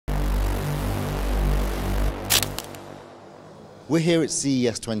We're here at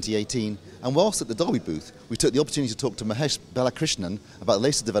CES 2018, and whilst at the Dolby booth, we took the opportunity to talk to Mahesh Balakrishnan about the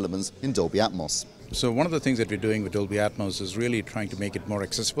latest developments in Dolby Atmos. So one of the things that we're doing with Dolby Atmos is really trying to make it more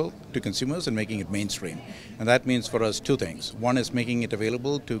accessible to consumers and making it mainstream. And that means for us two things. One is making it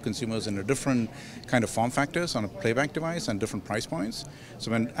available to consumers in a different kind of form factors on a playback device and different price points.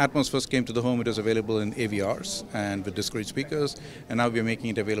 So when Atmos first came to the home, it was available in AVRs and with discrete speakers. And now we're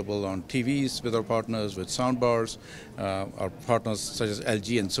making it available on TVs with our partners, with soundbars. Our partners such as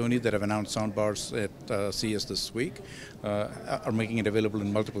LG and Sony that have announced soundbars at CES this week are making it available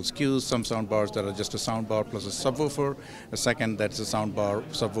in multiple SKUs. Some soundbars that are just a soundbar plus a subwoofer, a second that's a soundbar,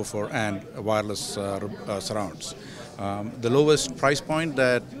 subwoofer, and wireless surrounds. The lowest price point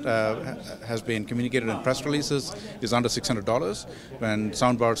that has been communicated in press releases is under $600. When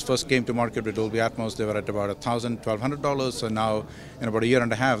soundbars first came to market with Dolby Atmos, they were at about $1,000, $1,200. So now, in about a year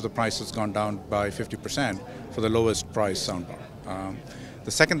and a half, the price has gone down by 50% for the lowest price soundbar. The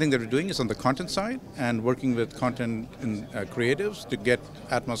second thing that we're doing is on the content side and working with content creatives to get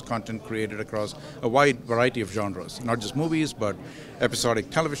Atmos content created across a wide variety of genres, not just movies, but episodic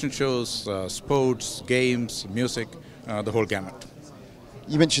television shows, sports, games, music, the whole gamut.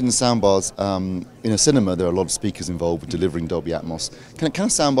 You mentioned soundbars. In a cinema, there are a lot of speakers involved with delivering Dolby Atmos. Can a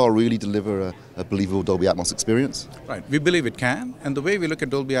soundbar really deliver a believable Dolby Atmos experience? Right, we believe it can, and the way we look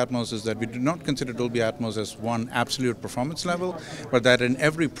at Dolby Atmos is that we do not consider Dolby Atmos as one absolute performance level, but that in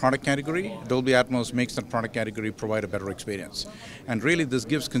every product category, Dolby Atmos makes that product category provide a better experience. And really this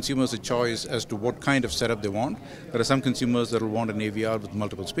gives consumers a choice as to what kind of setup they want. There are some consumers that will want an AVR with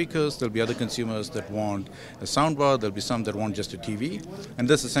multiple speakers, there'll be other consumers that want a soundbar, there'll be some that want just a TV, and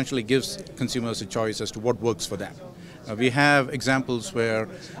this essentially gives consumers a choice as to what works for them. We have examples where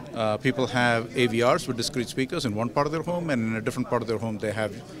people have AVRs with discrete speakers in one part of their home, and in a different part of their home they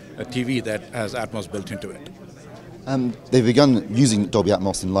have a TV that has Atmos built into it. They've begun using Dolby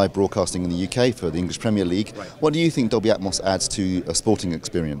Atmos in live broadcasting in the UK for the English Premier League. Right. What do you think Dolby Atmos adds to a sporting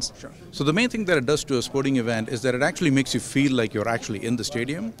experience? Sure. So the main thing that it does to a sporting event is that it actually makes you feel like you're actually in the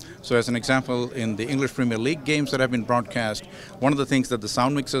stadium. So as an example, in the English Premier League games that have been broadcast, one of the things that the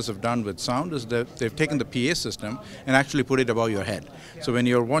sound mixers have done with sound is that they've taken the PA system and actually put it above your head. So when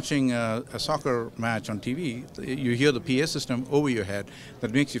you're watching a soccer match on TV, you hear the PA system over your head.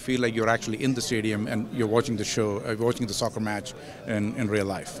 That makes you feel like you're actually in the stadium and you're watching the show, watching the soccer match in real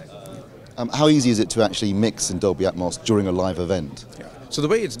life. How easy is it to actually mix in Dolby Atmos during a live event? Yeah. So the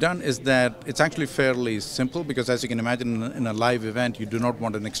way it's done is that it's actually fairly simple because, as you can imagine, in a live event you do not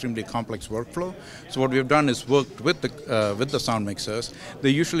want an extremely complex workflow. So what we've done is worked with the sound mixers. They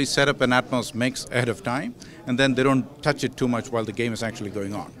usually set up an Atmos mix ahead of time, and then they don't touch it too much while the game is actually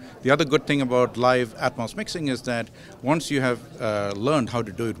going on. The other good thing about live Atmos mixing is that once you have learned how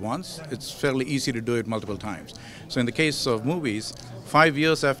to do it once, it's fairly easy to do it multiple times. So in the case of movies, 5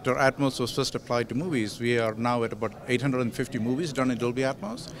 years after Atmos was first applied to movies, we are now at about 850 movies done in Dolby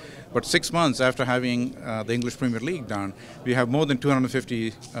Atmos. But 6 months after having the English Premier League done, we have more than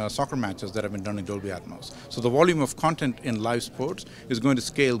 250 soccer matches that have been done in Dolby Atmos. So the volume of content in live sports is going to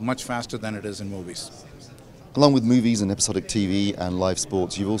scale much faster than it is in movies. Along with movies and episodic TV and live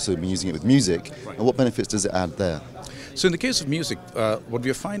sports, you've also been using it with music. Right. And what benefits does it add there? So in the case of music, what we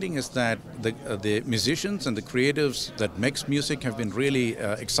are finding is that the musicians and the creatives that mix music have been really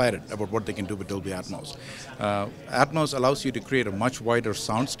excited about what they can do with Dolby Atmos. Atmos allows you to create a much wider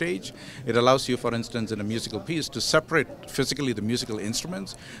sound stage. It allows you, for instance, in a musical piece to separate physically the musical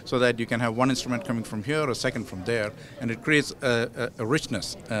instruments so that you can have one instrument coming from here, a second from there, and it creates a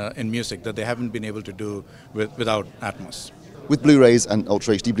richness in music that they haven't been able to do without Atmos. With Blu-rays and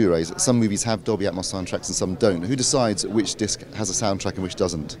Ultra HD Blu-rays, some movies have Dolby Atmos soundtracks and some don't. Who decides which disc has a soundtrack and which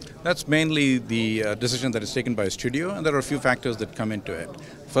doesn't? That's mainly the decision that is taken by a studio, and there are a few factors that come into it.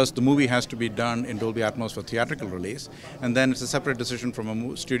 First, the movie has to be done in Dolby Atmos for theatrical release, and then it's a separate decision from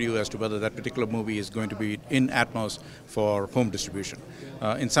a studio as to whether that particular movie is going to be in Atmos for home distribution.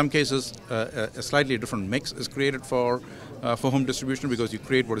 In some cases, a slightly different mix is created for home distribution because you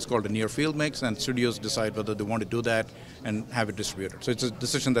create what is called a near-field mix, and studios decide whether they want to do that and have it distributed. So it's a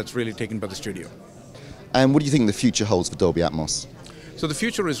decision that's really taken by the studio. And what do you think the future holds for Dolby Atmos? So the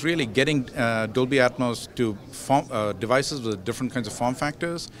future is really getting Dolby Atmos to devices with different kinds of form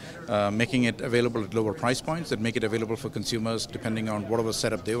factors, making it available at lower price points that make it available for consumers depending on whatever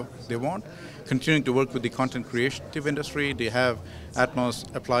setup they want. Continuing to work with the content creative industry, they have Atmos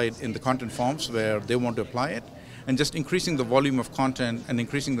applied in the content forms where they want to apply it, and just increasing the volume of content and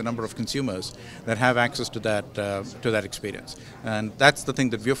increasing the number of consumers that have access to that experience. And that's the thing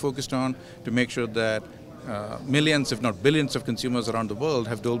that we're focused on, to make sure that millions, if not billions of consumers around the world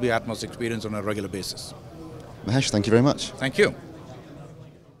have Dolby Atmos experience on a regular basis. Mahesh, thank you very much. Thank you.